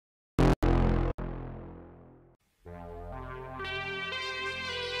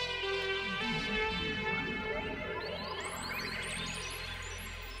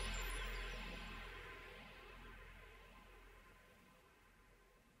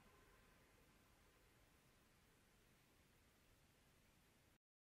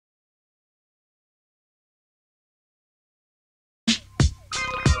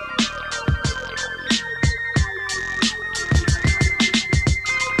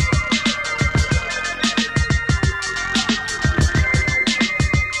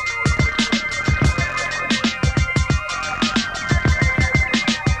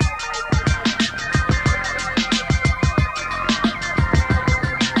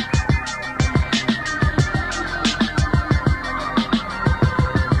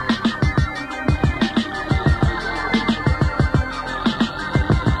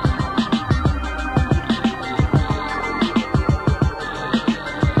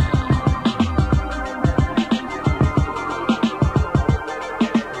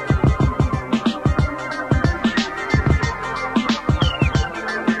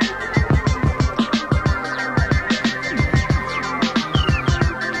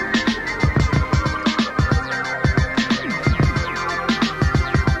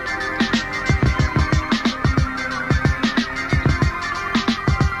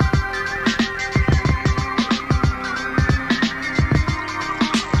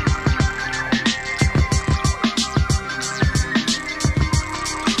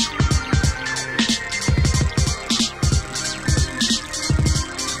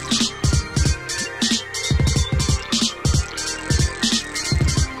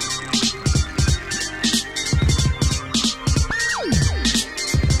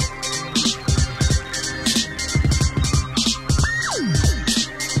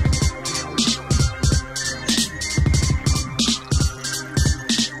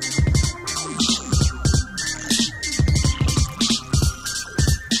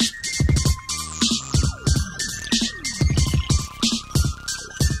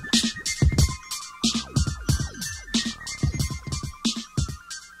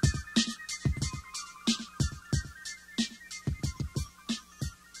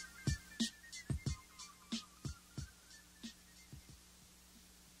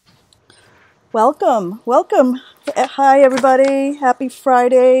Welcome, welcome. Hi, everybody. Happy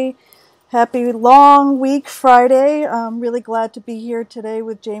Friday. Happy long week Friday. I'm really glad to be here today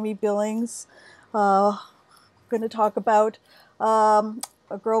with Jamie Billings. Going to talk about A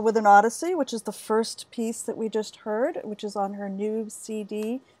Girl with an Odyssey, which is the first piece that we just heard, which is on her new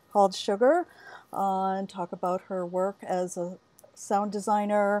CD called Sugar, and talk about her work as a sound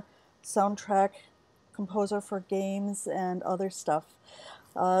designer, soundtrack composer for games, and other stuff.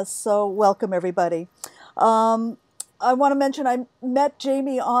 So welcome everybody. I want to mention I met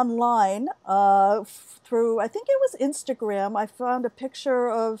Jamie online through, I think it was Instagram. I found a picture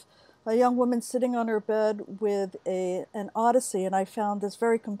of a young woman sitting on her bed with an Odyssey, and I found this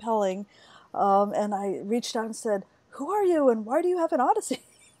very compelling. And I reached out and said, "Who are you, and why do you have an Odyssey?"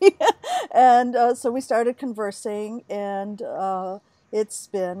 And so we started conversing, and it's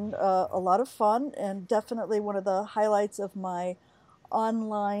been a lot of fun, and definitely one of the highlights of my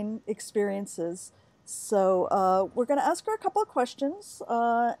online experiences. So we're going to ask her a couple of questions,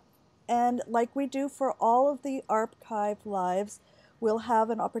 and like we do for all of the archive lives, we'll have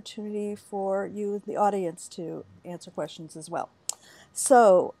an opportunity for you, the audience, to answer questions as well.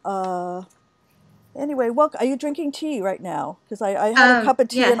 So anyway, welcome. Are you drinking tea right now? Because I had a cup of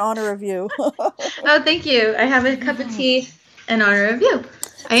tea in honor of you. Oh, thank you. I have a cup of tea in honor of you.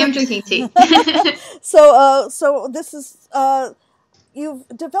 I am drinking tea. So this is you've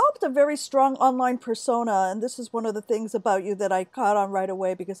developed a very strong online persona, and this is one of the things about you that I caught on right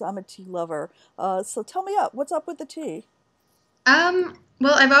away because I'm a tea lover. So tell me what's up with the tea? Well,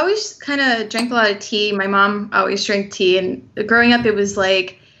 I've always kind of drank a lot of tea. My mom always drank tea, and growing up, it was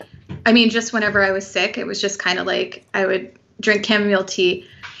like, I mean, just whenever I was sick, it was just kind of like I would drink chamomile tea.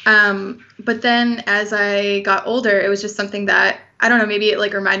 But then as I got older, it was just something that, I don't know, maybe it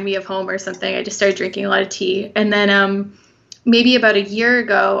like reminded me of home or something. I just started drinking a lot of tea. And then maybe about a year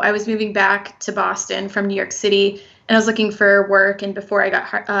ago, I was moving back to Boston from New York City, and I was looking for work. And before I got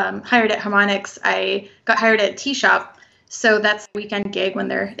hired at Harmonics, I got hired at a tea shop. So that's a weekend gig when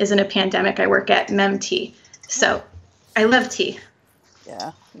there isn't a pandemic. I work at Mem Tea. So I love tea.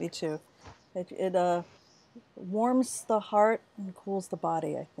 Yeah, me too. It warms the heart and cools the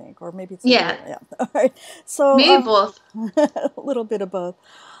body, I think, or maybe it's the Yeah, other. Yeah. All right. So maybe both. a little bit of both.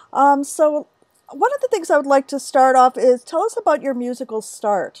 So one of the things I would like to start off is tell us about your musical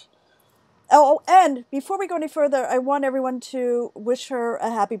start. Oh, and before we go any further, I want everyone to wish her a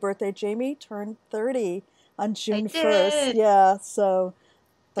happy birthday. Jamie turned 30 on I June 1st. did. Yeah, so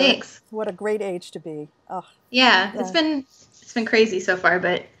Thanks. what a great age to be. Oh, Yeah, uh, it's been crazy so far,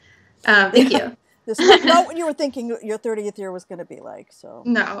 but thank yeah. you. This is not what you were thinking your 30th year was going to be like. So,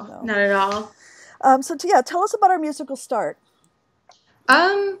 No, no. not at all. Yeah, tell us about our musical start.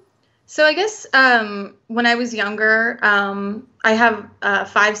 Um, so I guess when I was younger, I have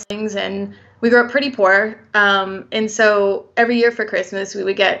five siblings, and we grew up pretty poor. And so every year for Christmas, we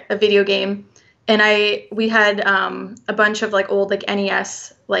would get a video game, and we had a bunch of like old like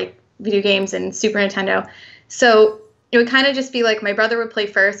NES like video games and Super Nintendo. So it would kind of just be like my brother would play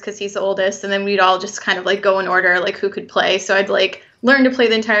first because he's the oldest, and then we'd all just kind of like go in order like who could play. So I'd like learn to play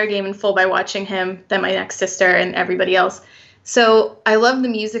the entire game in full by watching him, then my next sister, and everybody else. So I love the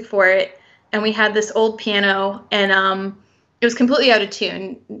music for it, and we had this old piano, and it was completely out of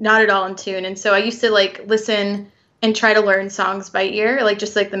tune, not at all in tune. And so I used to like listen and try to learn songs by ear, like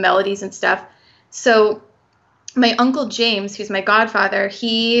just like the melodies and stuff. So my uncle James, who's my godfather,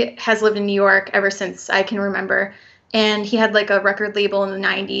 he has lived in New York ever since I can remember. And he had like a record label in the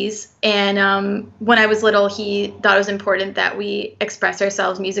 90s. And when I was little, he thought it was important that we express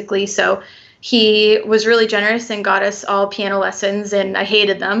ourselves musically. So he was really generous and got us all piano lessons, and I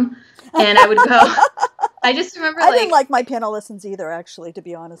hated them. And I would go. I just remember I didn't like, like my piano lessons either, actually, to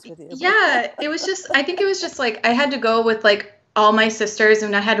be honest with you. But yeah, it was just, I think it was just like I had to go with like all my sisters,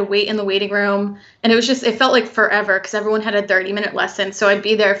 and I had to wait in the waiting room. And it was just, it felt like forever because everyone had a 30-minute lesson. So I'd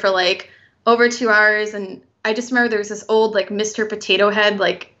be there for like over 2 hours. And I just remember there was this old like Mr. Potato Head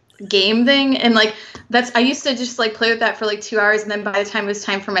like game thing. And like I used to just like play with that for like 2 hours. And then by the time it was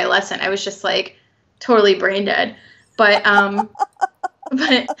time for my lesson, I was just like totally brain dead. But,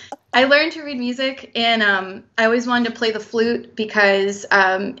 but I learned to read music, and I always wanted to play the flute because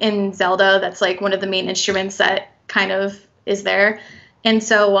in Zelda, that's like one of the main instruments that kind of is there. And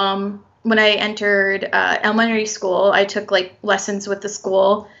so when I entered elementary school, I took like lessons with the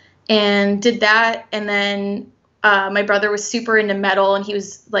school and did that. And then my brother was super into metal, and he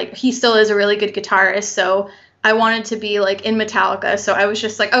was like, he still is a really good guitarist. So I wanted to be like in Metallica. So I was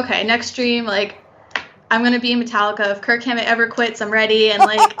just like, okay, next dream, like I'm gonna be in Metallica. If Kirk Hammett ever quits, I'm ready. And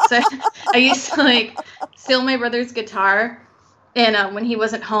like, so I used to like steal my brother's guitar and when he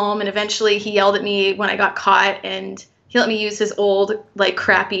wasn't home, and eventually he yelled at me when I got caught, and he let me use his old like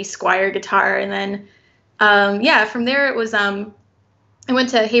crappy Squire guitar. And then yeah, from there it was I went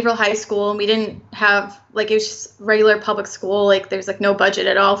to Haverhill High School, and we didn't have like, it was just regular public school, like there's like no budget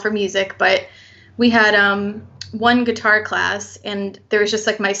at all for music, but we had one guitar class, and there was just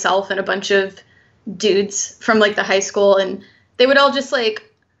like myself and a bunch of dudes from like the high school, and they would all just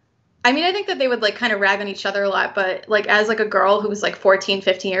like, I mean, I think that they would like kind of rag on each other a lot, but like as like a girl who was like 14,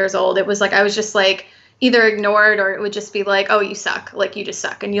 15 years old, it was like I was just like either ignored, or it would just be like, oh, you suck, like you just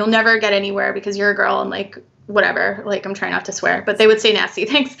suck and you'll never get anywhere because you're a girl, and like whatever, like I'm trying not to swear, but they would say nasty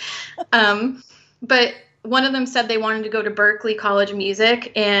things. But one of them said they wanted to go to Berklee College of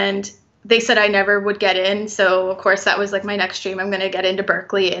Music, and they said I never would get in. So of course that was like my next dream. I'm going to get into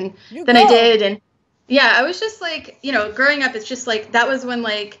Berklee. And then I did. And yeah, I was just like, you know, growing up, it's just like, that was when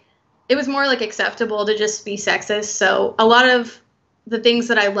like, it was more like acceptable to just be sexist. So a lot of the things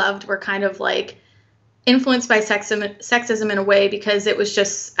that I loved were kind of like influenced by sexism in a way, because it was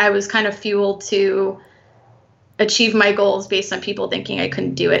just, I was kind of fueled to achieve my goals based on people thinking I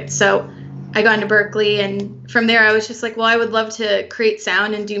couldn't do it. So I got into Berklee, and from there I was just like, well, I would love to create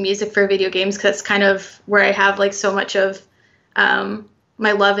sound and do music for video games, because that's kind of where I have like so much of my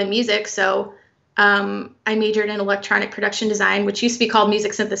love in music. So I majored in electronic production design, which used to be called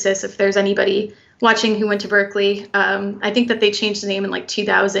music synthesis. If there's anybody watching who went to Berklee, I think that they changed the name in like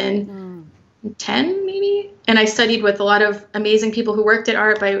 2010 maybe. And I studied with a lot of amazing people who worked at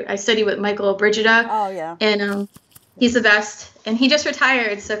ARP. I studied with Michael Brigida. Oh yeah. And he's the best. And he just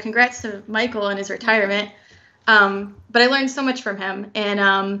retired, so congrats to Michael on his retirement. But I learned so much from him,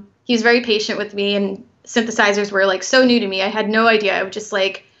 and he was very patient with me, and synthesizers were like so new to me. I had no idea. I would just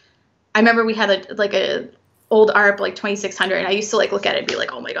like, I remember we had a old ARP like 2600, and I used to like look at it and be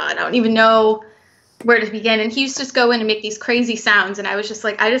like, oh my God, I don't even know where to begin. And he used to just go in and make these crazy sounds, and I was just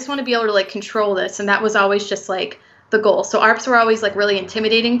like, I just want to be able to like control this. And that was always just like the goal. So ARPs were always like really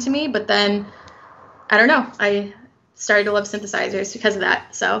intimidating to me, but then I don't know, I started to love synthesizers because of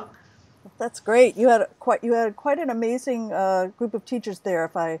that. So that's great. You had quite an amazing group of teachers there,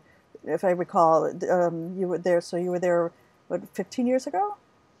 if I recall. You were there. So you were there, what, 15 years ago?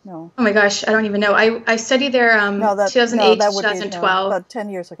 No. Oh my gosh, I don't even know. I studied there 2008 to 2012. About 10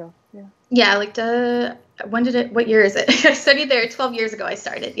 years ago. Yeah. Yeah, like what year is it? I studied there 12 years ago. I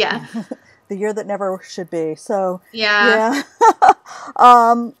started. Yeah. The year that never should be. So yeah.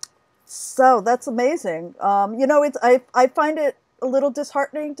 So that's amazing. You know, I find it a little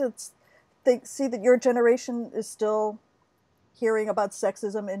disheartening to see that your generation is still hearing about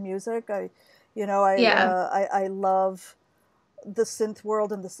sexism in music. I love the synth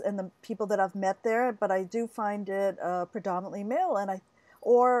world and the people that I've met there, but I do find it predominantly male,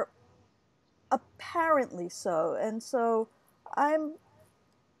 or apparently so. And so I'm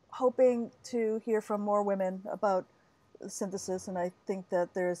hoping to hear from more women about synthesis, and I think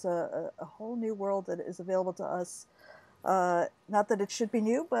that there's a whole new world that is available to us. Not that it should be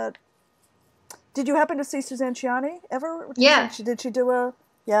new, but did you happen to see Suzanne Ciani ever? Yeah. Did she do a...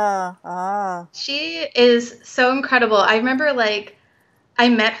 Yeah. Ah. She is so incredible. I remember like I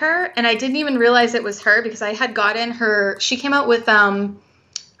met her and I didn't even realize it was her, because I had gotten her, she came out with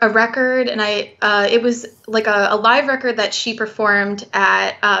a record, and it was like a live record that she performed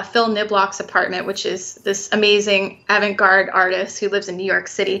at Phil Niblock's apartment, which is this amazing avant-garde artist who lives in New York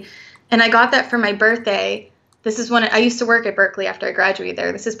City. And I got that for my birthday. This is when I used to work at Berklee after I graduated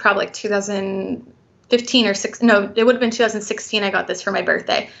there. This is probably like 2015 or it would have been 2016. I got this for my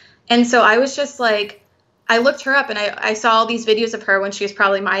birthday. And so I was just like, I looked her up, and I saw all these videos of her when she was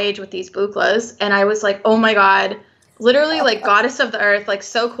probably my age with these buklas. And I was like, oh my God, literally like goddess of the earth, like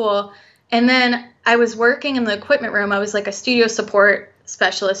so cool. And then I was working in the equipment room. I was like a studio support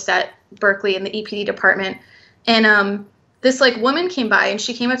specialist at Berklee in the EPD department. And this like woman came by, and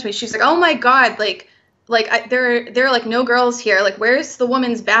she came up to me. She's like, oh my God, there are like no girls here. Like, where's the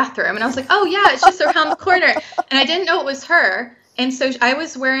woman's bathroom? And I was like, oh yeah, it's just around the corner. And I didn't know it was her. And so I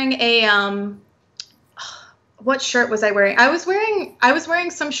was wearing a, what shirt was I wearing? I was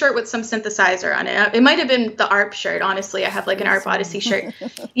wearing some shirt with some synthesizer on it. It might have been the ARP shirt. Honestly, I have like an ARP Odyssey shirt.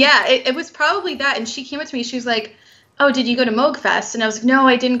 Yeah, it was probably that. And she came up to me. She was like, oh, did you go to Moog Fest? And I was like, no,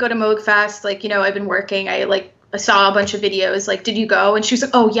 I didn't go to Moog Fest. Like, you know, I've been working. I saw a bunch of videos. Like, did you go? And she was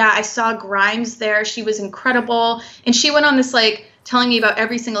like, oh yeah, I saw Grimes there. She was incredible. And she went on this like telling me about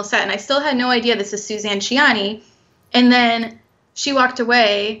every single set. And I still had no idea this is Suzanne Ciani. And then she walked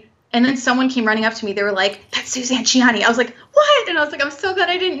away. And then someone came running up to me. They were like, that's Suzanne Ciani. I was like, what? And I was like, I'm so glad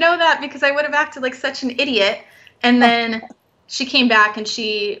I didn't know that, because I would have acted like such an idiot. And then she came back and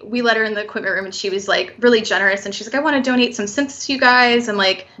we let her in the equipment room and she was like really generous and she's like, I want to donate some synths to you guys and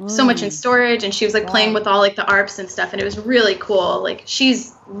like so much in storage. And she was like playing with all like the ARPs and stuff. And it was really cool. Like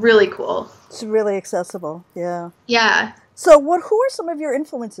she's really cool. It's really accessible. Yeah. Yeah. So who are some of your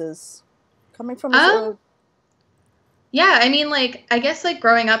influences coming from this? Yeah, I mean, like, I guess, like,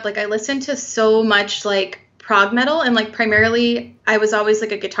 growing up, like, I listened to so much, like, prog metal, and, like, primarily, I was always,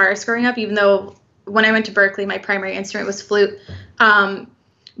 like, a guitarist growing up, even though when I went to Berkeley, my primary instrument was flute.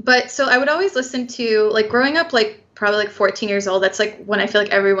 But, so I would always listen to, like, growing up, like, probably, like, 14 years old, that's, like, when I feel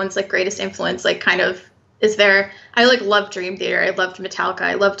like everyone's, like, greatest influence, like, kind of is there. I, like, loved Dream Theater, I loved Metallica,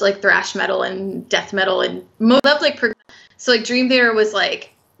 I loved, like, thrash metal and death metal, and loved, like, so, like, Dream Theater was,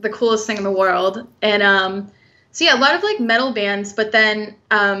 like, the coolest thing in the world, and, so yeah, a lot of like metal bands, but then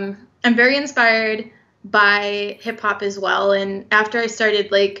I'm very inspired by hip hop as well. And after I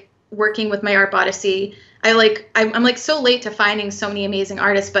started like working with my ARP Odyssey, I'm like so late to finding so many amazing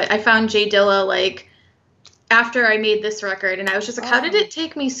artists, but I found Jay Dilla like after I made this record, and I was just like, how did it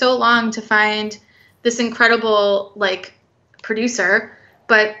take me so long to find this incredible like producer?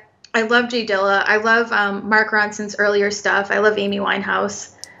 But I love Jay Dilla. I love Mark Ronson's earlier stuff. I love Amy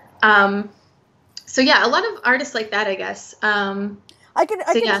Winehouse. So yeah, a lot of artists like that, I guess. I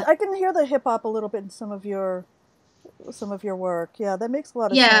can hear the hip hop a little bit in some of your work. Yeah, that makes a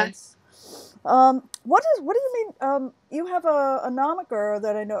lot of sense. What do you mean? You have a nomiker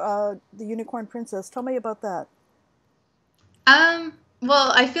that I know, the Unicorn Princess. Tell me about that.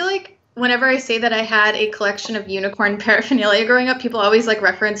 Well, I feel like whenever I say that I had a collection of unicorn paraphernalia growing up, people always like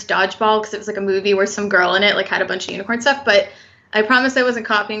reference Dodgeball because it was like a movie where some girl in it like had a bunch of unicorn stuff, but I promise I wasn't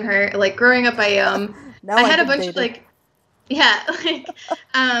copying her. Like growing up, I had a bunch of like, yeah, like,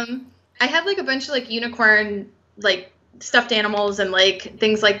 I had like a bunch of like unicorn like stuffed animals and like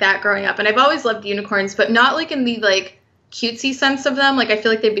things like that growing up. And I've always loved unicorns, but not like in the like cutesy sense of them. Like I feel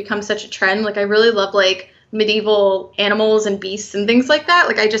like they've become such a trend. Like I really love like medieval animals and beasts and things like that.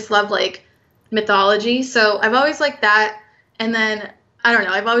 Like I just love like mythology. So I've always liked that. And then I don't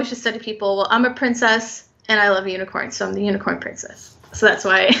know, I've always just said to people, well, I'm a princess and I love unicorns, so I'm the Unicorn Princess. So that's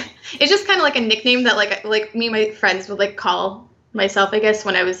why it's just kind of like a nickname that like me and my friends would like call myself, I guess,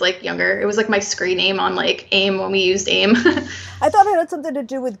 when I was like younger. It was like my screen name on like AIM when we used AIM. I thought it had something to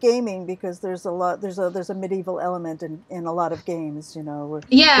do with gaming because there's a medieval element in a lot of games, you know, with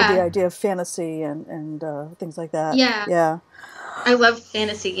the idea of fantasy and things like that. Yeah. I love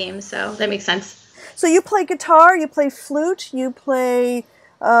fantasy games, so that makes sense. So you play guitar, you play flute, you play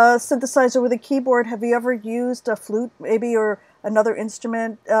synthesizer with a keyboard. Have you ever used a flute, maybe, or another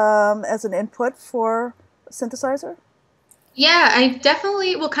instrument as an input for synthesizer? Yeah, I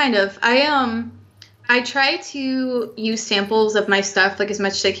definitely, well, kind of. I try to use samples of my stuff like as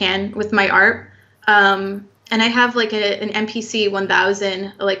much as I can with my art. And I have like an MPC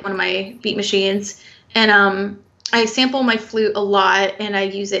 1000, like one of my beat machines, and I sample my flute a lot and I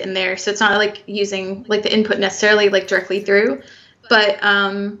use it in there. So it's not like using like the input necessarily like directly through. But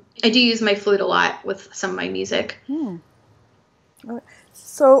I do use my flute a lot with some of my music.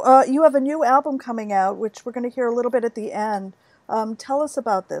 So you have a new album coming out, which we're going to hear a little bit at the end. Tell us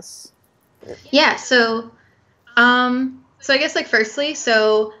about this. Yeah, so I guess like firstly,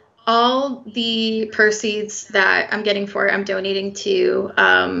 so all the proceeds that I'm getting for it, I'm donating to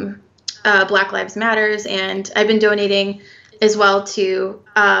Black Lives Matters, and I've been donating as well to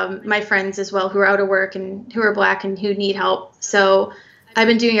my friends as well who are out of work and who are Black and who need help. So I've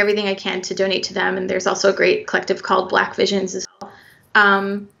been doing everything I can to donate to them, and there's also a great collective called Black Visions as well.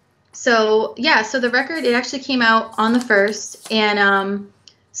 So the record, it actually came out on the 1st, and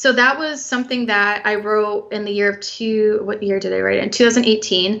so that was something that I wrote in the year of what year did I write it? In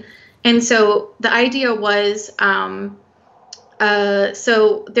 2018. And so the idea was,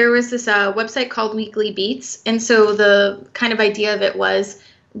 so there was this website called Weekly Beats. And so the kind of idea of it was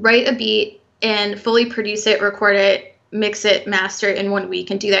write a beat and fully produce it, record it, mix it, master it in 1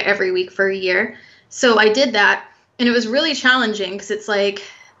 week, and do that every week for a year. So I did that, and it was really challenging because it's like,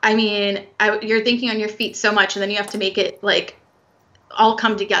 I mean, you're thinking on your feet so much, and then you have to make it like all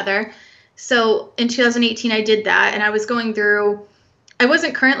come together. So in 2018, I did that, and I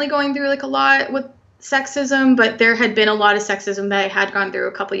wasn't currently going through like a lot with sexism, but there had been a lot of sexism that I had gone through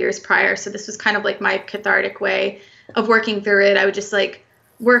a couple years prior. So this was kind of like my cathartic way of working through it. I would just like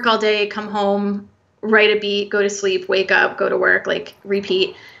work all day, come home, write a beat, go to sleep, wake up, go to work, like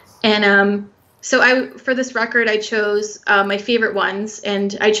repeat. And so for this record, I chose my favorite ones,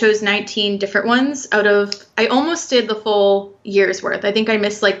 and I chose 19 different ones I almost did the full year's worth. I think I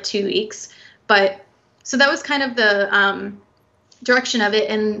missed like 2 weeks, but so that was kind of direction of it,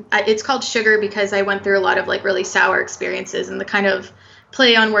 and it's called Sugar because I went through a lot of like really sour experiences, and the kind of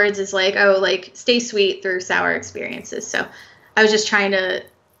play on words is like, oh, like stay sweet through sour experiences. So I was just trying to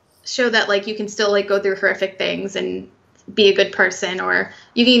show that like you can still like go through horrific things and be a good person, or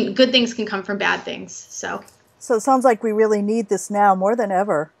good things can come from bad things. So it sounds like we really need this now more than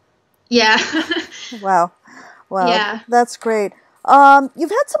ever. yeah. Wow. Wow. Yeah. That's great. You've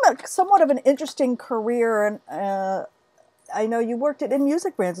had somewhat of an interesting career, and I know you worked in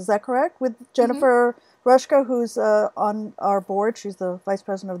music brands. Is that correct? With Jennifer Rushka, who's on our board. She's the vice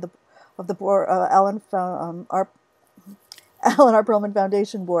president of the board, Alan R. Perlman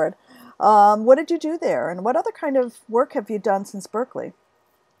Foundation board. What did you do there, and what other kind of work have you done since Berkeley?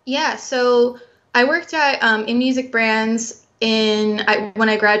 Yeah, so I worked at in music brands when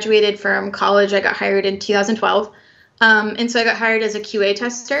I graduated from college. I got hired in 2012, and so I got hired as a QA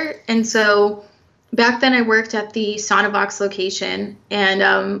tester. And so back then I worked at the Sonovox location,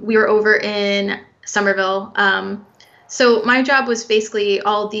 and we were over in Somerville. So my job was basically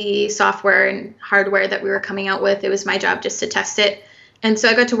all the software and hardware that we were coming out with. It was my job just to test it. And so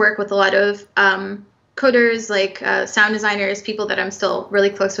I got to work with a lot of coders, like sound designers, people that I'm still really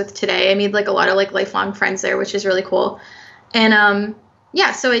close with today. I made like a lot of like lifelong friends there, which is really cool. And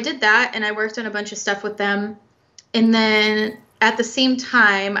yeah, so I did that, and I worked on a bunch of stuff with them. And then at the same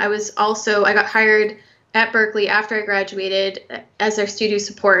time, I got hired at Berkeley after I graduated as their studio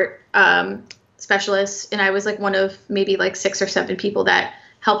support specialist, and I was like one of maybe like 6 or 7 people that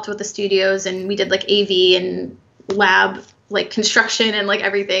helped with the studios, and we did like AV and lab like construction and like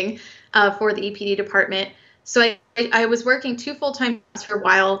everything for the EPD department. So I was working 2 full-time jobs for a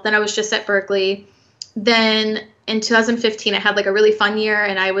while. Then I was just at Berkeley. Then in 2015 I had like a really fun year,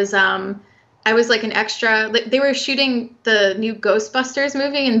 and I was like an extra. They were shooting the new Ghostbusters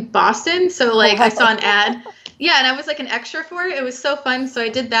movie in Boston, so like I saw an ad. Yeah, and I was like an extra for it. It was so fun. So I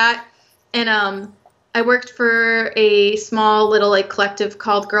did that. And I worked for a small little like collective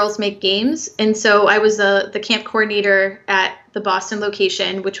called Girls Make Games. And so I was the camp coordinator at the Boston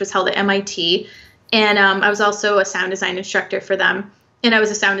location, which was held at MIT. And I was also a sound design instructor for them. And I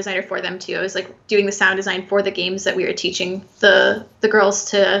was a sound designer for them too. I was like doing the sound design for the games that we were teaching the girls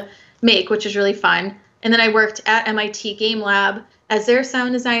to make, which was really fun. And then I worked at MIT Game Lab as their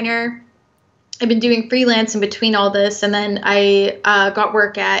sound designer. I've been doing freelance in between all this, and then I got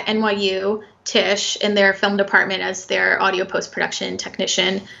work at NYU Tisch in their film department as their audio post-production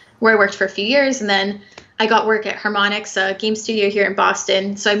technician, where I worked for a few years. And then I got work at Harmonix, a game studio here in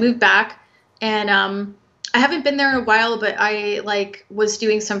Boston. So I moved back, and I haven't been there in a while, but I like was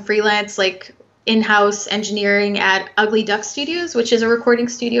doing some freelance like in-house engineering at Ugly Duck Studios, which is a recording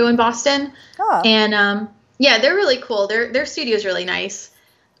studio in Boston. Oh. And yeah, they're really cool. Their studio is really nice.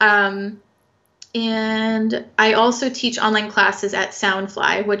 And I also teach online classes at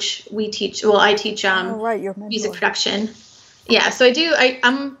Soundfly, which I teach music production. Yeah, so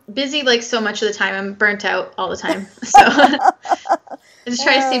I'm busy like so much of the time. I'm burnt out all the time. So I just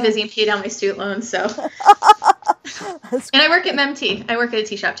try to stay busy and pay down my student loans. So and I work at MemT. I work at a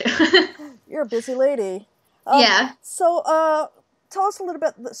tea shop too. You're a busy lady. Yeah. So tell us a little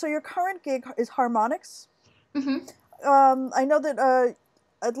bit. So your current gig is Harmonix. Mm-hmm. I know that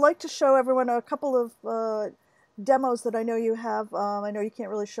I'd like to show everyone a couple of demos that I know you have. I know you can't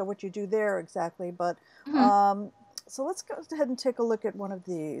really show what you do there exactly, but so let's go ahead and take a look at one of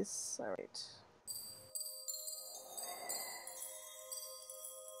these. All right.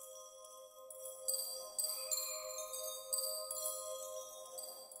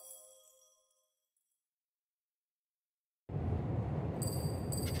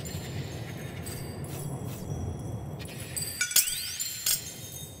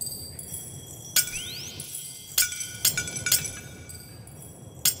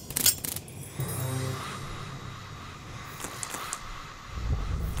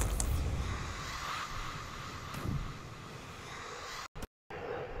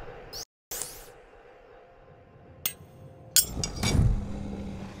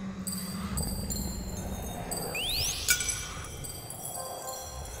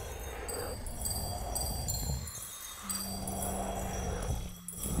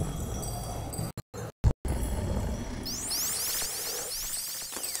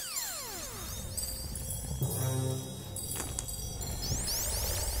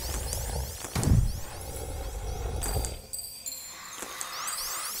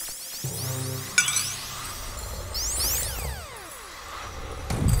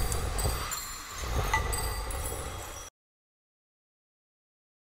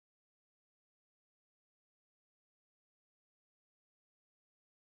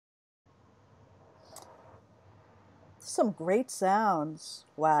 some great sounds.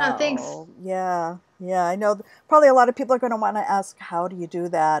 Oh, thanks. Wow. Yeah. Yeah. I know probably a lot of people are going to want to ask, how do you do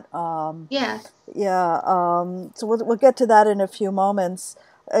that? Yeah. Yeah. So we'll get to that in a few moments.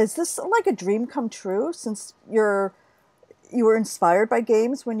 Is this like a dream come true since you were inspired by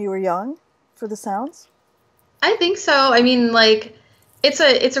games when you were young for the sounds? I think so. I mean, like, it's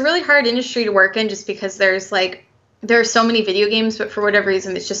a really hard industry to work in just because there are so many video games, but for whatever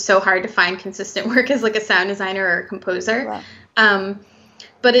reason, it's just so hard to find consistent work as like a sound designer or a composer. Wow. Um,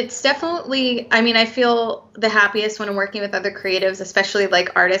 but it's definitely, I mean, I feel the happiest when I'm working with other creatives, especially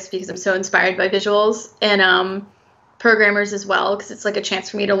like artists, because I'm so inspired by visuals and programmers as well, because it's like a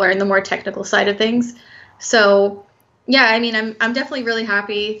chance for me to learn the more technical side of things. So, yeah, I mean, I'm definitely really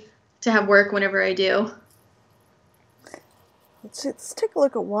happy to have work whenever I do. Let's take a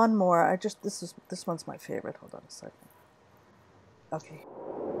look at one more. This one's my favorite. Hold on a second. Okay.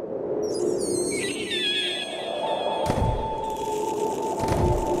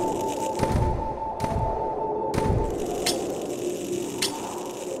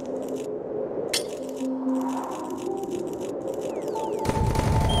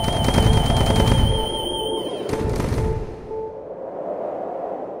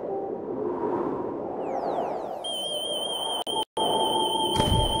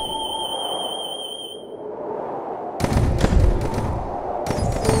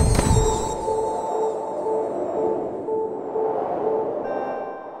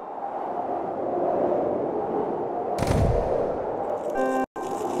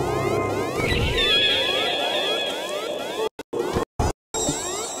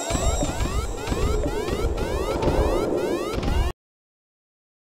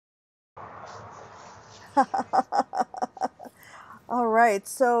 All right.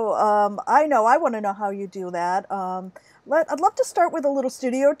 So I know I want to know how you do that. I'd love to start with a little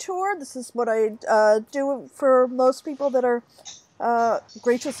studio tour. This is what I do for most people that are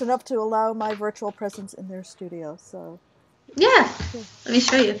gracious enough to allow my virtual presence in their studio. So Yeah, cool. let me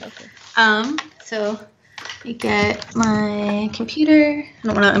show you. Okay. So I get my computer. I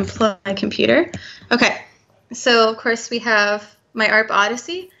don't want to unplug my computer. Okay, so of course we have my ARP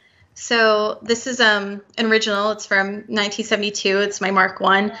Odyssey. So this is an original. It's from 1972. It's my Mark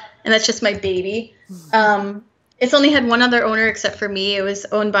I, and that's just my baby. It's only had one other owner except for me. It was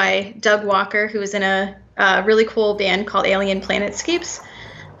owned by Doug Walker, who was in a really cool band called Alien Planetscapes.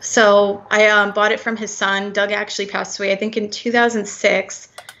 So I bought it from his son. Doug actually passed away, I think, in 2006.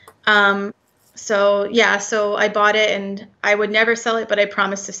 So yeah, so I bought it and I would never sell it, but I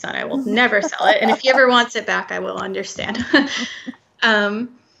promised his son I will never sell it. And if he ever wants it back, I will understand.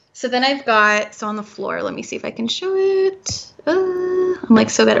 So then I've got, so on the floor, let me see if I can show it. I'm like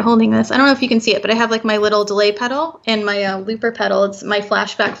so good at holding this. I don't know if you can see it, but I have like my little delay pedal and my looper pedal. It's my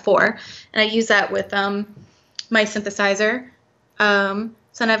Flashback 4, and I use that with my synthesizer.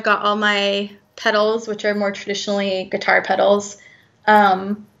 So then I've got all my pedals, which are more traditionally guitar pedals.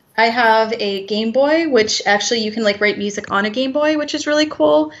 I have a Game Boy, which actually you can like write music on a Game Boy, which is really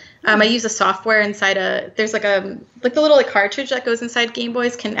cool. I use a software inside there's like the little like cartridge that goes inside Game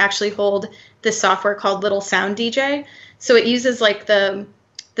Boys can actually hold this software called Little Sound DJ. So it uses like the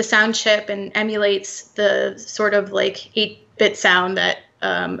sound chip and emulates the sort of like 8-bit sound that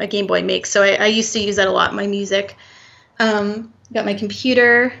a Game Boy makes. So I used to use that a lot in my music. Got my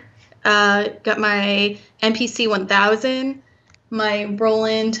computer, got my MPC 1000, my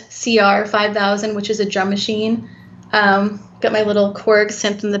Roland CR 5000, which is a drum machine. Got my little Korg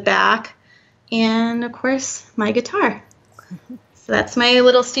synth in the back, and of course my guitar. So that's my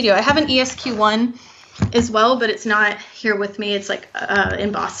little studio. I have an ESQ1 as well, but it's not here with me. It's like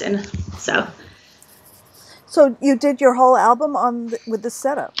in Boston. So you did your whole album with this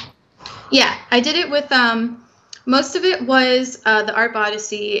setup? Yeah, I did it with most of it was the ARP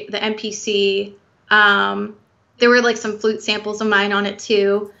Odyssey, the MPC. There were like some flute samples of mine on it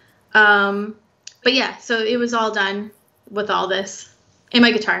too. But yeah, so it was all done with all this and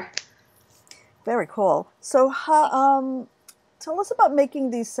my guitar. Very cool. So how, tell us about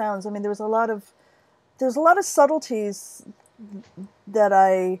making these sounds. I mean, there's a lot of subtleties that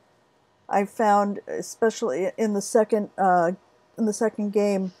I found, especially in the second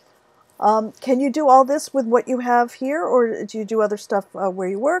game. Can you do all this with what you have here, or do you do other stuff where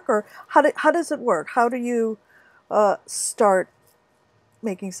you work, or how does it work? How do you start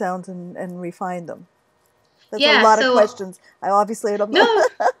making sounds and refine them? That's a lot of questions. I obviously don't know.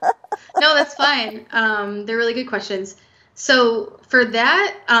 No, that's fine. They're really good questions. So for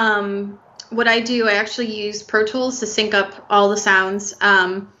that, what I do, I actually use Pro Tools to sync up all the sounds.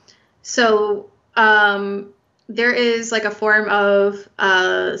 The there is like a form of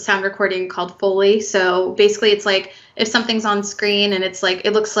sound recording called Foley. So basically it's like if something's on screen and it's like,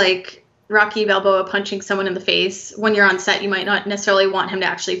 it looks like Rocky Balboa punching someone in the face, when you're on set, you might not necessarily want him to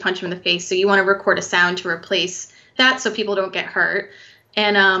actually punch him in the face. So you want to record a sound to replace that so people don't get hurt.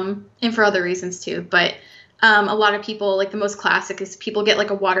 And for other reasons too. But a lot of people, like the most classic is people get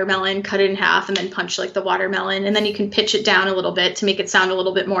like a watermelon, cut it in half and then punch like the watermelon. And then you can pitch it down a little bit to make it sound a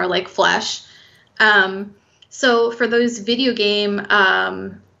little bit more like flesh. So for those video game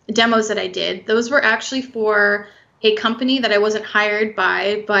demos that I did, those were actually for a company that I wasn't hired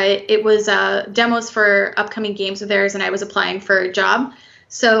by, but it was demos for upcoming games of theirs, and I was applying for a job.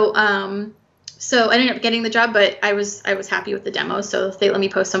 So so I ended up getting the job, but I was happy with the demo, so they let me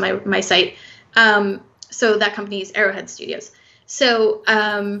post on my site. So that company is Arrowhead Studios. So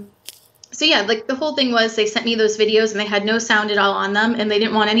so yeah, like the whole thing was they sent me those videos and they had no sound at all on them, and they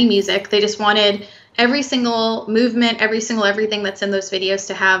didn't want any music. They just wanted every single movement, every single everything that's in those videos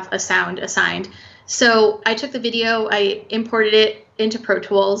to have a sound assigned. So I took the video, I imported it into Pro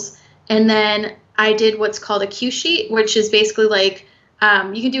Tools, and then I did what's called a cue sheet, which is basically like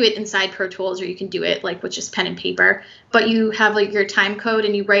you can do it inside Pro Tools or you can do it like with just pen and paper, but you have like your time code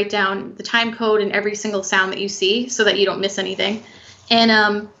and you write down the time code and every single sound that you see so that you don't miss anything.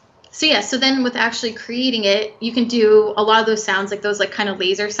 And so yeah, so then with actually creating it, you can do a lot of those sounds, like those like kind of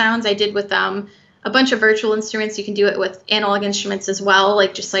laser sounds I did with a bunch of virtual instruments. You can do it with analog instruments as well,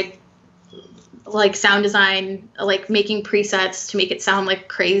 like just like sound design, like making presets to make it sound like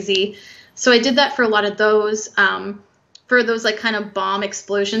crazy. So I did that for a lot of those. For those like kind of bomb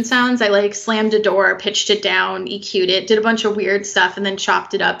explosion sounds, I like slammed a door, pitched it down, EQ'd it, did a bunch of weird stuff, and then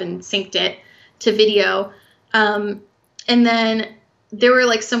chopped it up and synced it to video. And then there were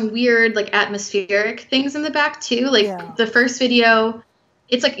like some weird like atmospheric things in the back too. Like the first video,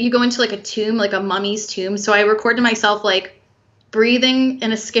 it's like you go into like a tomb, like a mummy's tomb. So I recorded myself like breathing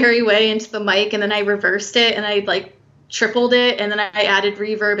in a scary way into the mic, and then I reversed it and I like tripled it, and then I added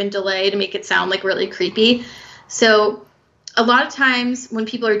reverb and delay to make it sound like really creepy. So a lot of times when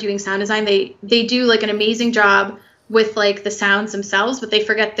people are doing sound design, they do like an amazing job with like the sounds themselves, but they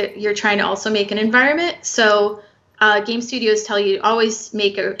forget that you're trying to also make an environment. So game studios tell you always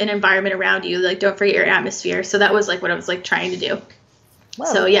make an environment around you, like don't forget your atmosphere. So that was like what I was like trying to do. Wow,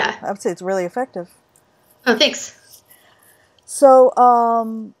 so yeah, I would say it's really effective. Oh, thanks. So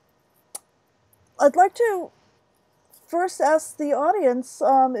I'd like to first ask the audience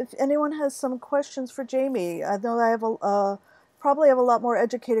if anyone has some questions for Jamie. I know I have probably have a lot more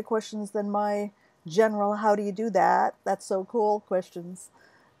educated questions than my general "how do you do that? That's so cool" questions.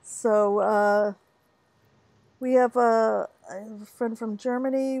 So we have I have a friend from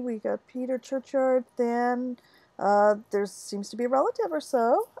Germany. We got Peter Churchyard. Dan. There seems to be a relative or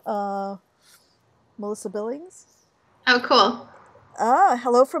so. Melissa Billings. Oh, cool.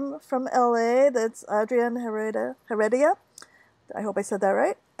 Hello from LA. That's Adrienne Heredia. I hope I said that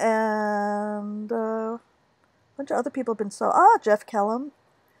right. And a bunch of other people have been Jeff Kellum.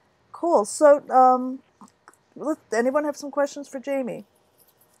 Cool. So, anyone have some questions for Jamie?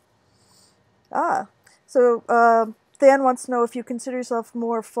 So Dan wants to know if you consider yourself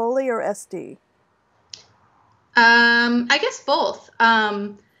more Foley or SD. I guess both.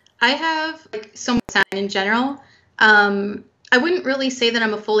 I have like so much sound in general. I wouldn't really say that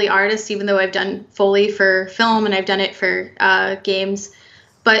I'm a Foley artist, even though I've done Foley for film and I've done it for games.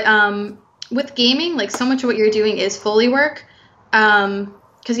 But with gaming, like so much of what you're doing is Foley work,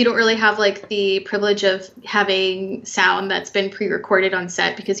 because you don't really have like the privilege of having sound that's been pre-recorded on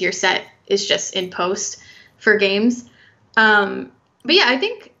set, because your set is just in post for games. But yeah, I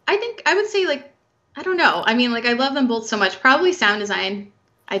think I would say like, I don't know. I mean, like I love them both so much. Probably sound design,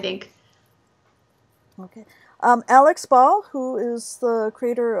 I think. Okay. Alex Ball, who is the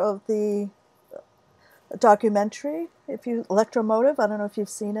creator of the documentary, Electromotive. I don't know if you've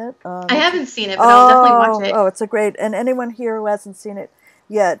seen it. I haven't seen it, but I'll definitely watch it. Oh, it's a great, and anyone here who hasn't seen it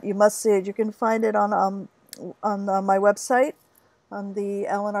yet, you must see it. You can find it on my website, on the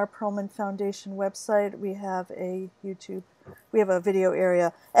Alan R. Perlman Foundation website. We have a YouTube, we have a video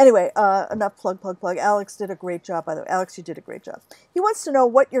area. Anyway, enough plug. Alex did a great job, by the way. Alex, you did a great job. He wants to know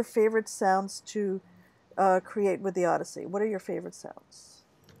what your favorite sounds to create with the Odyssey. What are your favorite sounds?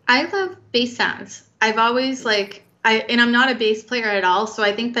 I love bass sounds. I've always and I'm not a bass player at all, so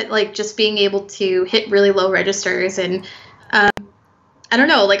I think that like just being able to hit really low registers and I don't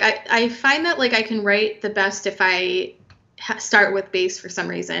know, like I find that like I can write the best if I start with bass for some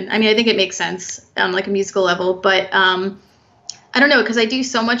reason. I mean, I think it makes sense on like a musical level, but I don't know, because I do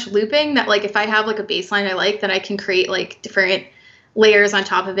so much looping that like if I have like a bass line I like, then I can create like different layers on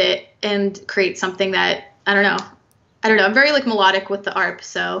top of it and create something that I don't know. I don't know. I'm very like melodic with the ARP,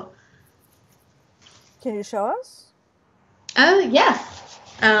 so. Can you show us? Yeah.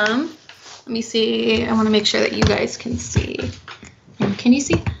 Let me see. I want to make sure that you guys can see. Can you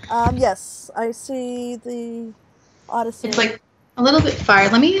see? Yes, I see the Odyssey. It's like a little bit far.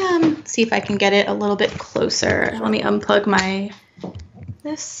 Let me see if I can get it a little bit closer. Sure. Let me unplug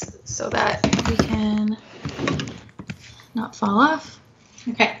this so that we can not fall off.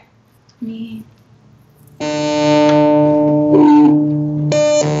 Okay.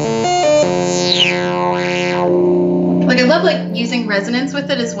 Like I love like using resonance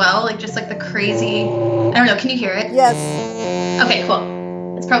with it as well, like just like the crazy. I don't know. Can you hear it? Yes. Okay,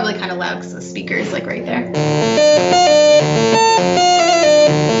 cool. It's probably kind of loud because the speaker is like right there.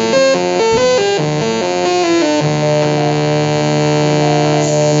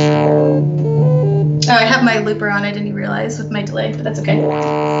 Oh, I have my looper on. I didn't even realize with my delay, but that's okay. I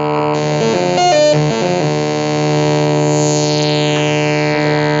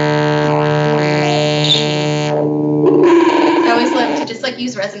always love to just like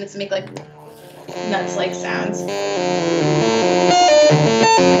use resonance to make like nuts like sounds.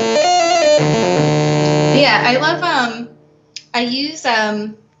 Yeah, I love I use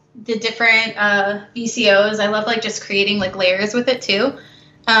the different VCOs. I love like just creating like layers with it too.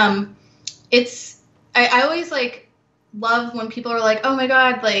 I always like love when people are like, oh my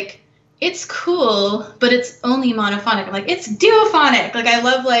god, like it's cool, but it's only monophonic. I'm like, it's duophonic. Like I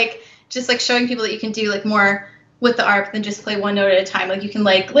love like just like showing people that you can do like more with the ARP than just play one note at a time. Like you can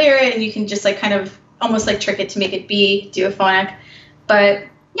like layer it and you can just like kind of almost like trick it to make it be duophonic. But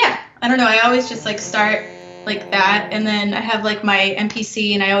yeah, I don't know. I always just like start like that, and then I have like my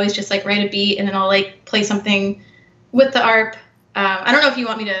MPC, and I always just like write a beat, and then I'll like play something with the ARP. I don't know if you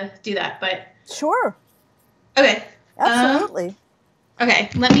want me to do that, but sure. Okay. Absolutely. Okay.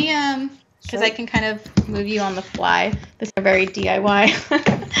 Let me because I can kind of move you on the fly. This is a very DIY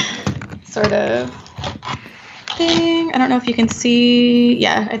sort of thing. I don't know if you can see.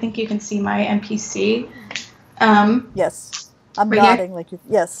 Yeah, I think you can see my MPC. Yes. I'm right nodding here? like you.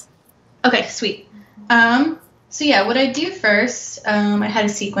 Yes. Okay, sweet. So yeah, what I do first, I had a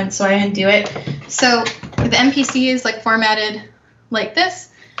sequence, so I undo it. So the MPC is like formatted like this,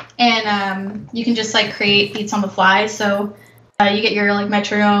 and you can just like create beats on the fly. So you get your like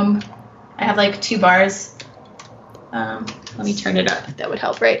metronome. I have like 2 bars. Let me turn it up. That would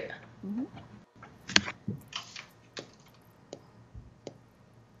help, right? Mm-hmm.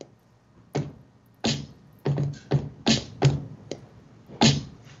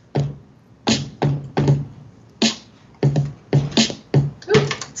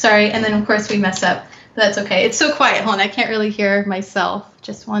 Sorry, and then of course we mess up, but that's okay. It's so quiet. Hold on, I can't really hear myself.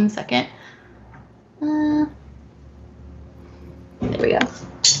 Just 1 second. There we go.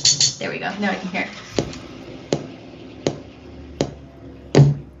 There we go. Now I can hear.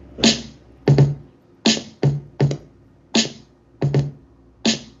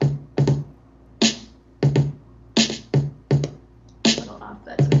 A little off,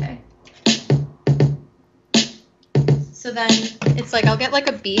 that's okay. So then it's like I'll get like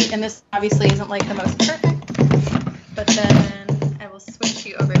a beat, and this obviously isn't like the most perfect, but then I will switch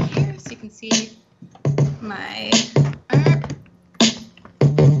you over here so you can see my ARP.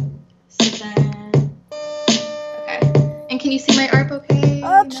 So then, okay. And can you see my ARP okay?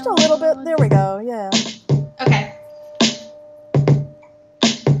 Just a little bit. There we go. Yeah. Okay.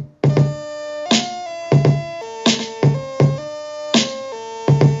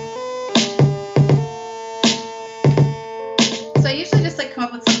 So I usually just like come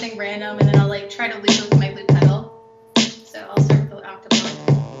up with something random, and then I'll like try to loop it with my loop pedal. So I'll start with the octave.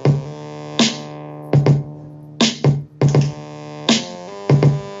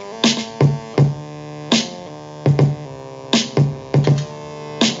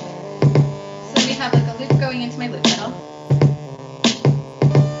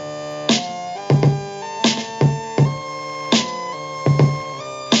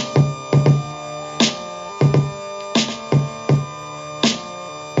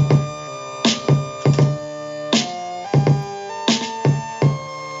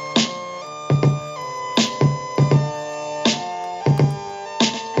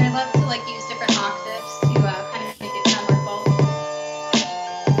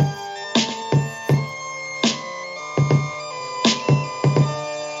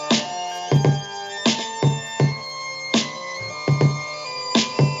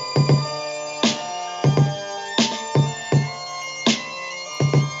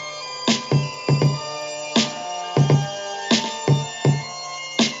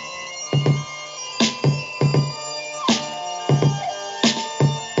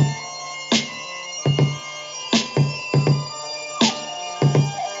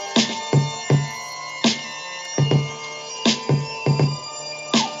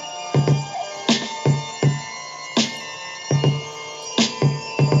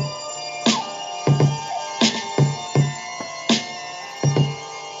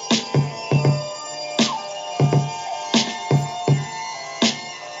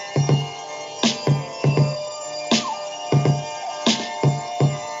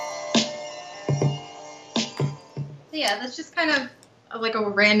 yeah, that's just kind of like a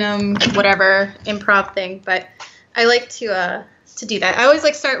random whatever improv thing, but I like to do that. I always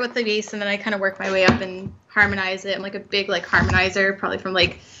like start with the bass and then I kind of work my way up and harmonize it. I'm like a big like harmonizer, probably from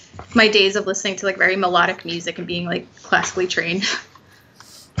like my days of listening to like very melodic music and being like classically trained.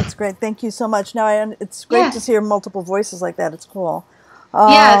 That's great. Thank you so much. Now, it's great to hear multiple voices like that. It's cool.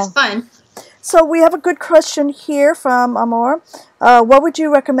 Yeah, it's fun. So we have a good question here from Amor. What would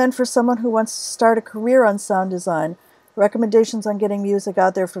you recommend for someone who wants to start a career on sound design? Recommendations on getting music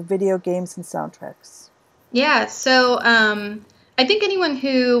out there for video games and soundtracks. Yeah, so I think anyone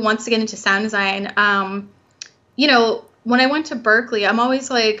who wants to get into sound design, you know, when I went to Berkeley, I'm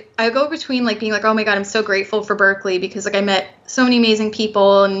always like, I go between like being like, oh my God, I'm so grateful for Berkeley because like I met so many amazing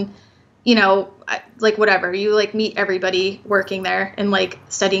people and, you know, like whatever, you like meet everybody working there and like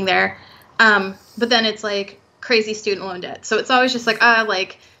studying there. But then it's like crazy student loan debt. So it's always just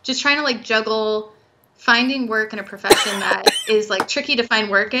like just trying to like juggle finding work in a profession that is like tricky to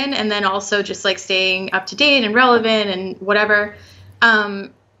find work in. And then also just like staying up to date and relevant and whatever.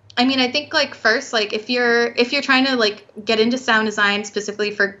 I mean, I think like first, like if you're trying to like get into sound design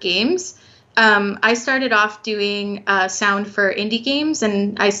specifically for games, I started off doing sound for indie games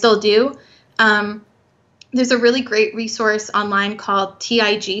and I still do. There's a really great resource online called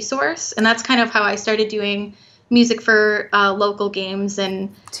TIG Source, and that's kind of how I started doing music for local games.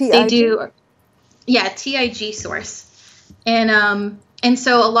 And they do, yeah, TIG Source, and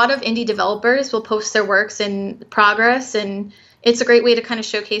so a lot of indie developers will post their works in progress, and it's a great way to kind of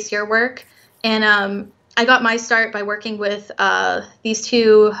showcase your work. And I got my start by working with these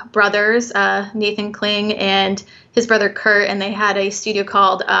two brothers, Nathan Kling and his brother Kurt, and they had a studio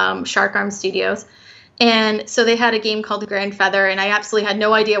called Shark Arm Studios. And so they had a game called The Grand Feather, and I absolutely had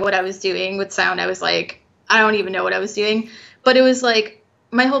no idea what I was doing with sound. I was like, I don't even know what I was doing. But it was like,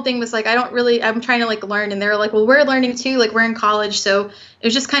 my whole thing was like, I'm trying to like learn. And they were like, well, we're learning too. Like, we're in college. So it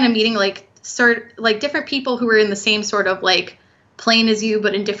was just kind of meeting like different people who were in the same sort of like plane as you,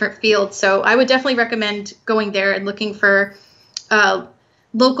 but in different fields. So I would definitely recommend going there and looking for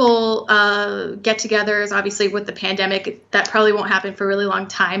local get-togethers. Obviously, with the pandemic, that probably won't happen for a really long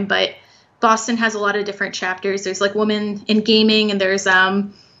time, but Boston has a lot of different chapters. There's like Women in Gaming, and there's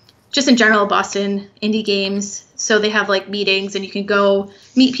just in general Boston indie games. So they have like meetings, and you can go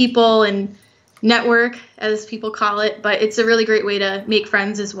meet people and network, as people call it. But it's a really great way to make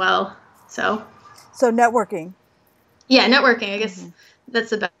friends as well. So networking. Yeah, networking. I guess that's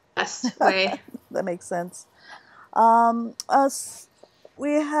the best way. That makes sense.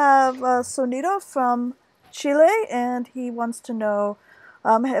 We have Sonito from Chile, and he wants to know,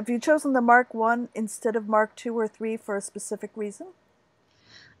 have you chosen the Mark I instead of Mark II or III for a specific reason?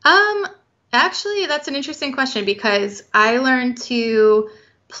 Actually, that's an interesting question because I learned to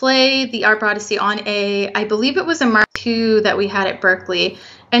play the ARP Odyssey on I believe it was a Mark II that we had at Berkeley.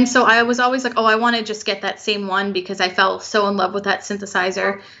 And so I was always like, oh, I want to just get that same one because I fell so in love with that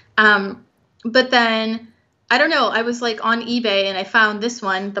synthesizer. But then, I don't know, I was like on eBay and I found this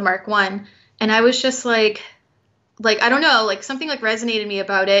one, the Mark I, and I was just like, I don't know, like something like resonated me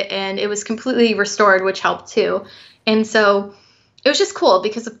about it, and it was completely restored, which helped too. And so it was just cool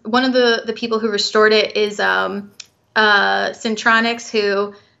because one of the people who restored it is Syntronics,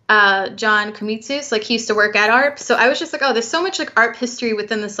 who John Komitsus, like he used to work at ARP. So I was just like, oh, there's so much like ARP history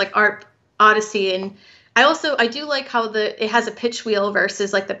within this like ARP Odyssey. And I do like how it has a pitch wheel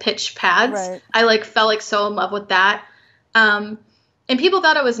versus like the pitch pads. Right. I like felt like so in love with that. And people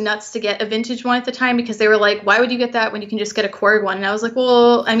thought I was nuts to get a vintage one at the time because they were like, why would you get that when you can just get a Korg one? And I was like,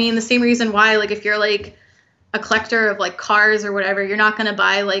 well, I mean, the same reason why, like if you're like a collector of like cars or whatever, you're not going to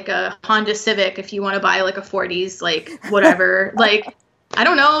buy like a Honda Civic if you want to buy like a 40s, like whatever. Like, I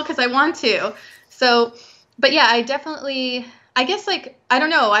don't know, because I want to. So, but yeah, I guess like, I don't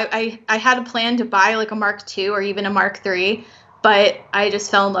know. I had a plan to buy like a Mark II or even a Mark III, but I just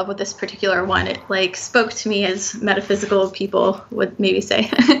fell in love with this particular one. It like spoke to me as metaphysical people would maybe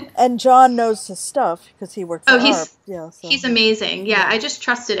say. And John knows his stuff because he works at ARP. Yeah, so. He's amazing. Yeah, I just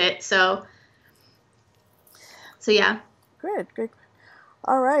trusted it. So yeah. Great.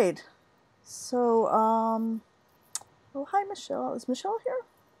 All right. So, oh, hi, Michelle. Is Michelle here?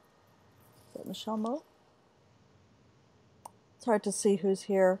 Is that Michelle Moe? It's hard to see who's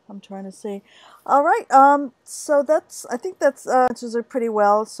here. I'm trying to see. All right. So I think that's answers it pretty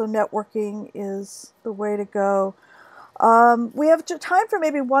well. So networking is the way to go. We have time for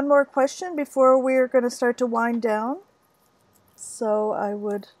maybe one more question before we're going to start to wind down. So I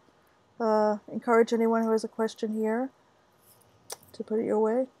would encourage anyone who has a question here to put it your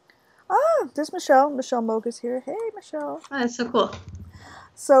way. There's Michelle. Michelle Mogue is here. Hey, Michelle. Oh, that's so cool.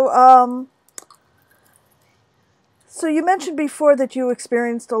 So, So you mentioned before that you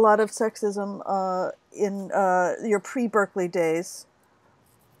experienced a lot of sexism in your pre-Berkeley days.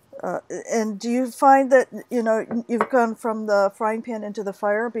 And do you find that, you've gone from the frying pan into the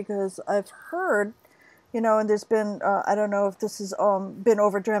fire? Because I've heard, and there's been, I don't know if this has been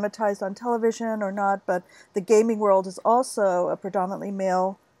over dramatized on television or not, but the gaming world is also a predominantly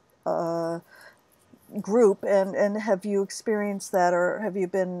male group. And have you experienced that, or have you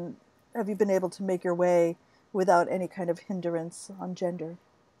been able to make your way without any kind of hindrance on gender?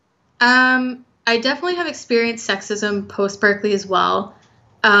 I definitely have experienced sexism post Berkeley as well.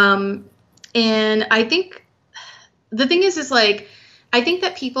 And I think the thing is like, I think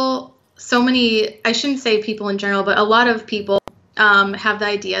that I shouldn't say people in general, but a lot of people have the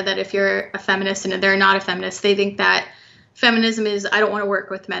idea that if you're a feminist and they're not a feminist, they think that feminism is, I don't want to work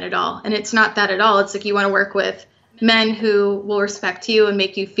with men at all. And it's not that at all. It's like you want to work with men who will respect you and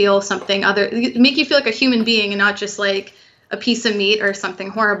make you feel make you feel like a human being and not just like a piece of meat or something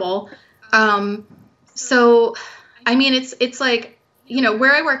horrible. So, I mean, it's like,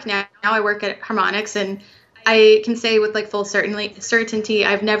 where I work now I work at Harmonix, and I can say with like full certainty,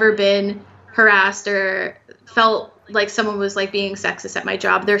 I've never been harassed or felt like someone was like being sexist at my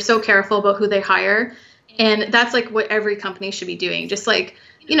job. They're so careful about who they hire. And that's like what every company should be doing. Just like,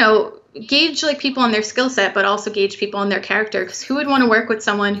 gauge like people on their skill set, but also gauge people on their character. Because who would want to work with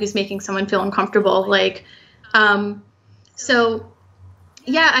someone who's making someone feel uncomfortable? Like, so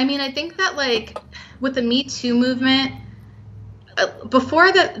yeah, I mean, I think that like with the Me Too movement,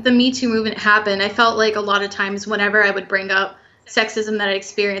 before the Me Too movement happened, I felt like a lot of times whenever I would bring up sexism that I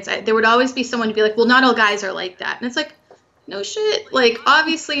experienced, there would always be someone to be like, well, not all guys are like that. And it's like, no shit. Like,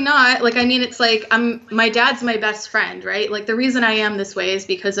 obviously not. Like, I mean, it's like, my dad's my best friend, right? Like, the reason I am this way is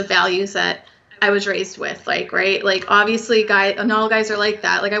because of values that I was raised with, like, right? Like, obviously not all guys are like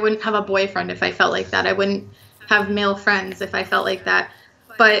that. Like, I wouldn't have a boyfriend if I felt like that. I wouldn't have male friends if I felt like that.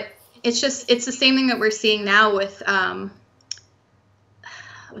 But it's the same thing that we're seeing now with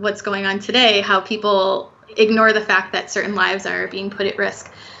what's going on today, how people ignore the fact that certain lives are being put at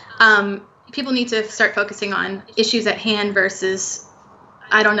risk. People need to start focusing on issues at hand versus,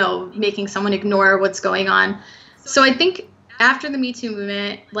 I don't know, making someone ignore what's going on. So I think after the Me Too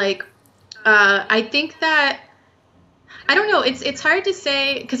movement, like, I think that, I don't know, it's hard to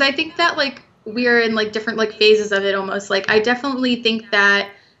say, because I think that like we're in like different like phases of it almost. Like, I definitely think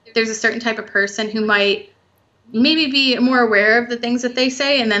that there's a certain type of person who might maybe be more aware of the things that they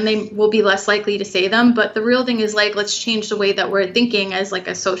say, and then they will be less likely to say them. But the real thing is like, let's change the way that we're thinking as like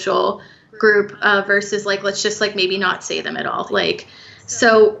a social group versus like, let's just like maybe not say them at all. Like,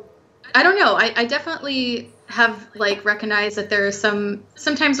 so I don't know. I definitely have like recognized that there are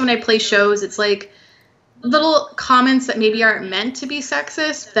sometimes when I play shows, it's like little comments that maybe aren't meant to be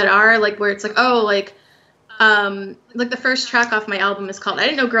sexist that are like, where it's like, oh, like the first track off my album is called I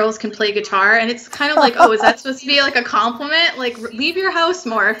Didn't Know Girls Can Play Guitar, and it's kind of like, oh, is that supposed to be like a compliment? Like, leave your house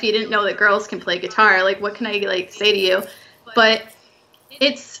more if you didn't know that girls can play guitar. Like, what can I like say to you? But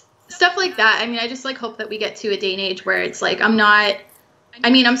it's stuff like that. I mean, I just like hope that we get to a day and age where it's like,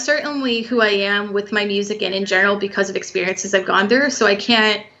 I'm certainly who I am with my music and in general because of experiences I've gone through, so I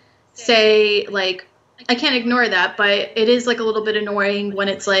can't say like, I can't ignore that, but it is like a little bit annoying when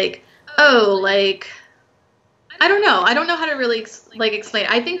it's like, oh, like, I don't know how to really explain.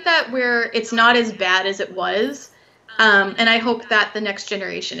 I think that it's not as bad as it was, and I hope that the next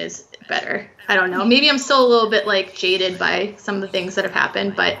generation is better. I don't know. Maybe I'm still a little bit like jaded by some of the things that have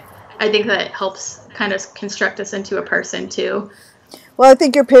happened, but I think that it helps kind of construct us into a person too. Well, I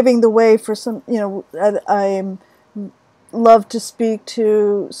think you're paving the way for some. I love to speak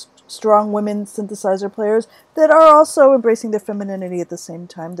to strong women synthesizer players that are also embracing their femininity at the same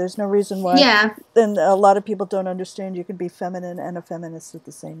time. There's no reason why. Yeah. And a lot of people don't understand you can be feminine and a feminist at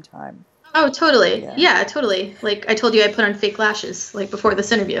the same time. Oh, totally. Yeah, totally. Like I told you, I put on fake lashes like before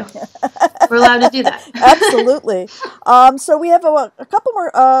this interview. We're allowed to do that. Absolutely. So we have a couple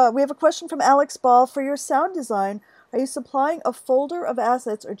more. We have a question from Alex Ball. For your sound design, are you supplying a folder of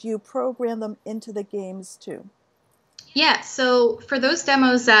assets, or do you program them into the games too? Yeah, so for those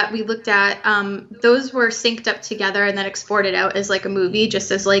demos that we looked at, those were synced up together and then exported out as like a movie, just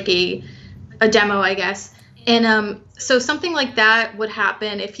as like a demo, I guess. And so something like that would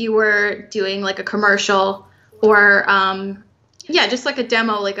happen if you were doing like a commercial or, just like a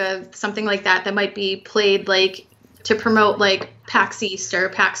demo, like something like that might be played like to promote like PAX East or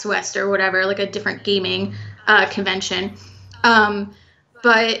PAX West or whatever, like a different gaming convention.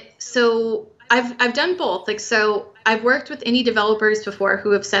 But so I've done both. Like, so I've worked with indie developers before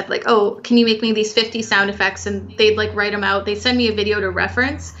who have said like, oh, can you make me these 50 sound effects? And they'd like write them out. They send me a video to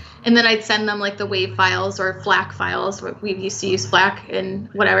reference. and then I'd send them like the WAV files or FLAC files. We used to use FLAC and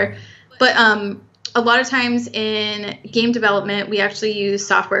whatever. But a lot of times in game development, we actually use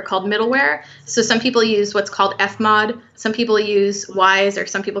software called middleware. So some people use what's called Fmod. Some people use WISE, or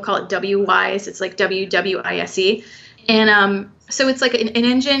some people call it WWISE. It's like WWISE. And so it's like an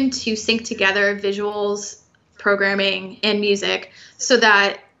engine to sync together visuals, programming, and music so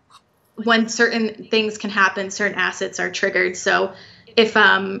that when certain things can happen, certain assets are triggered. So if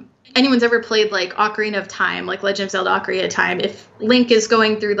anyone's ever played like Ocarina of Time, like Legend of Zelda Ocarina of Time, if Link is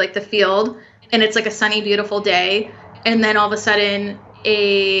going through like the field and it's like a sunny, beautiful day, and then all of a sudden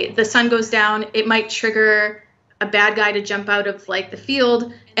the sun goes down, it might trigger a bad guy to jump out of like the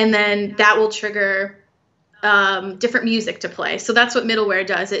field, and then that will trigger different music to play. So that's what middleware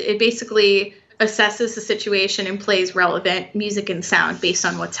does. It basically assesses the situation and plays relevant music and sound based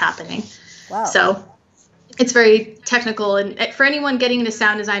on what's happening. Wow. So it's very technical, and for anyone getting into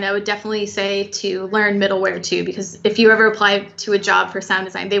sound design, I would definitely say to learn middleware too, because if you ever apply to a job for sound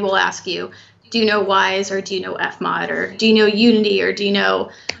design, they will ask you, do you know WISE, or do you know Fmod, or do you know Unity, or do you know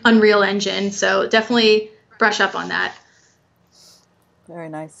Unreal Engine? So definitely brush up on that. Very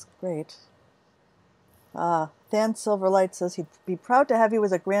nice. Great. Dan Silverlight says he'd be proud to have you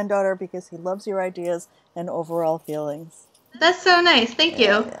as a granddaughter because he loves your ideas and overall feelings. That's so nice. Thank you.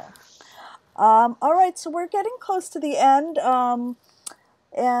 Yeah. All right, so we're getting close to the end.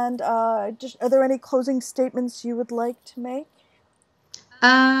 Just, are there any closing statements you would like to make?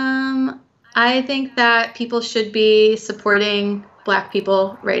 I think that people should be supporting Black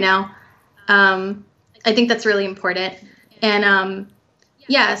people right now. I think that's really important. And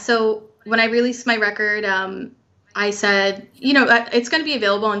yeah, so when I released my record, I said, it's going to be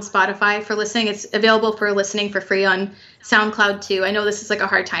available on Spotify for listening. It's available for listening for free on SoundCloud too. I know this is like a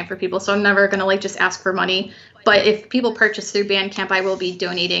hard time for people, so I'm never going to like just ask for money. But if people purchase through Bandcamp, I will be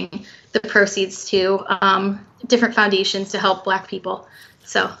donating the proceeds to different foundations to help Black people.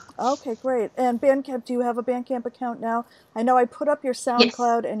 So. Okay, great. And Bandcamp, do you have a Bandcamp account now? I know I put up your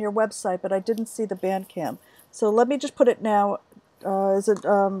SoundCloud and your website, but I didn't see the Bandcamp. So let me just put it now. Is it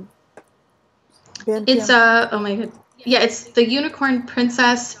Bandcamp? It's oh my god. Yeah, it's the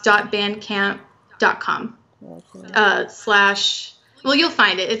unicornprincess.bandcamp.com. Okay. Well, you'll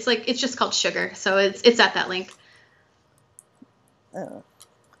find it. It's just called Sugar, so it's at that link. I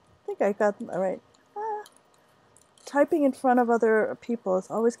think I got all right. Typing in front of other people is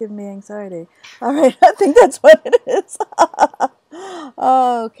always giving me anxiety. All right, I think that's what it is.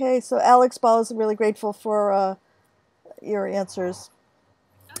 Okay, so Alex Ball is really grateful for your answers.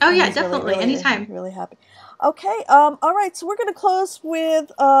 Oh yeah, definitely. Really, anytime. Really happy. Okay, all right, so we're going to close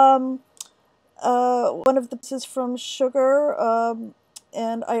with one of the pieces from Sugar,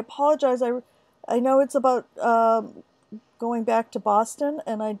 and I apologize. I know it's about going back to Boston,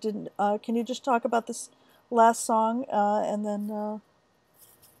 and I didn't. Can you just talk about this last song, and then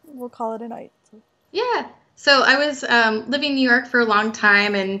we'll call it a night. Yeah. So I was living in New York for a long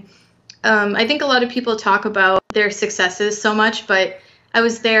time, and I think a lot of people talk about their successes so much, but I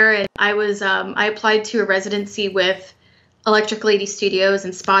was there, and I applied to a residency with Electric Lady Studios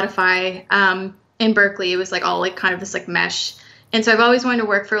and Spotify in Berkeley. It was like all like kind of this like mesh. And so I've always wanted to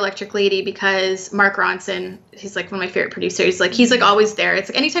work for Electric Lady because Mark Ronson, he's like one of my favorite producers. He's like always there. It's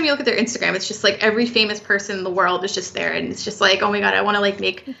like anytime you look at their Instagram, it's just like every famous person in the world is just there. And it's just like, oh my God, I want to like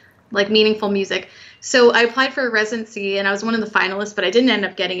make like meaningful music. So I applied for a residency and I was one of the finalists, but I didn't end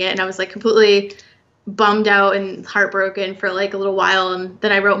up getting it. And I was like completely bummed out and heartbroken for like a little while. And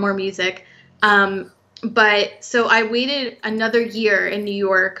then I wrote more music. But so I waited another year in New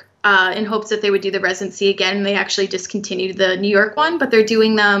York in hopes that they would do the residency again. And they actually discontinued the New York one, but they're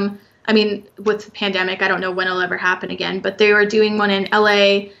doing them. I mean, with the pandemic, I don't know when it'll ever happen again, but they were doing one in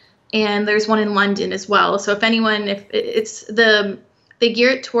LA and there's one in London as well. So if anyone, they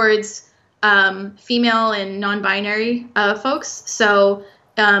gear it towards female and non-binary folks. So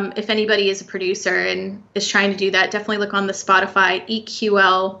if anybody is a producer and is trying to do that, definitely look on the Spotify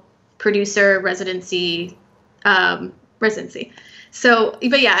EQL producer residency. So,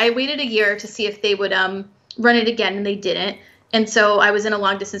 but yeah, I waited a year to see if they would run it again, and they didn't. And so I was in a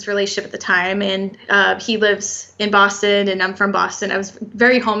long distance relationship at the time, and he lives in Boston and I'm from Boston. I was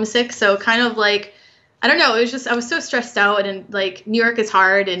very homesick. So kind of like, I don't know, it was just, I was so stressed out, and like New York is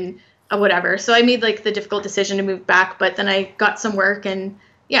hard and whatever. So I made like the difficult decision to move back, but then I got some work, and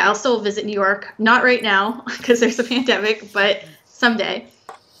yeah, I'll still visit New York. Not right now because there's a pandemic, but someday.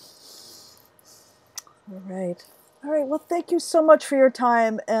 All right. All right. Well, thank you so much for your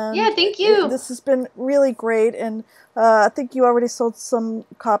time. And yeah, thank you. This has been really great. And I think you already sold some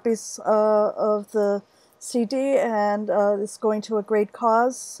copies of the CD, and it's going to a great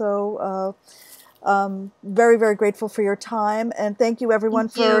cause. So very, very grateful for your time, and thank you everyone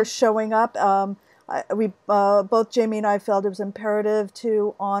Thank for you. showing up. We both Jamie and I felt it was imperative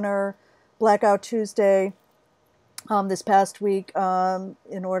to honor Blackout Tuesday this past week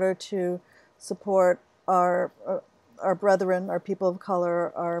in order to support our brethren, our people of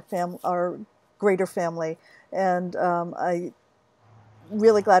color, our greater family, and I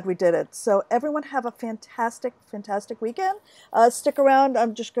really glad we did it. So everyone have a fantastic, fantastic weekend. Stick around.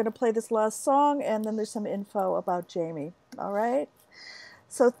 I'm just going to play this last song, and then there's some info about Jamie. All right.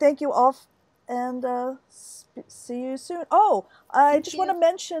 So thank you all, and see you soon. Oh, I Thank just want to you.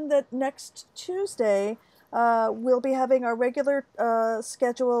 mention that next Tuesday we'll be having our regular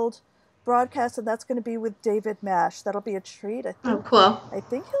scheduled broadcast, and that's going to be with David Mash. That'll be a treat. Oh, cool. I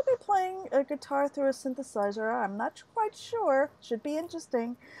think he'll be playing a guitar through a synthesizer. I'm not quite sure. Should be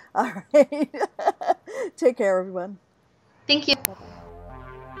interesting. All right. Take care, everyone. Thank you. Bye bye.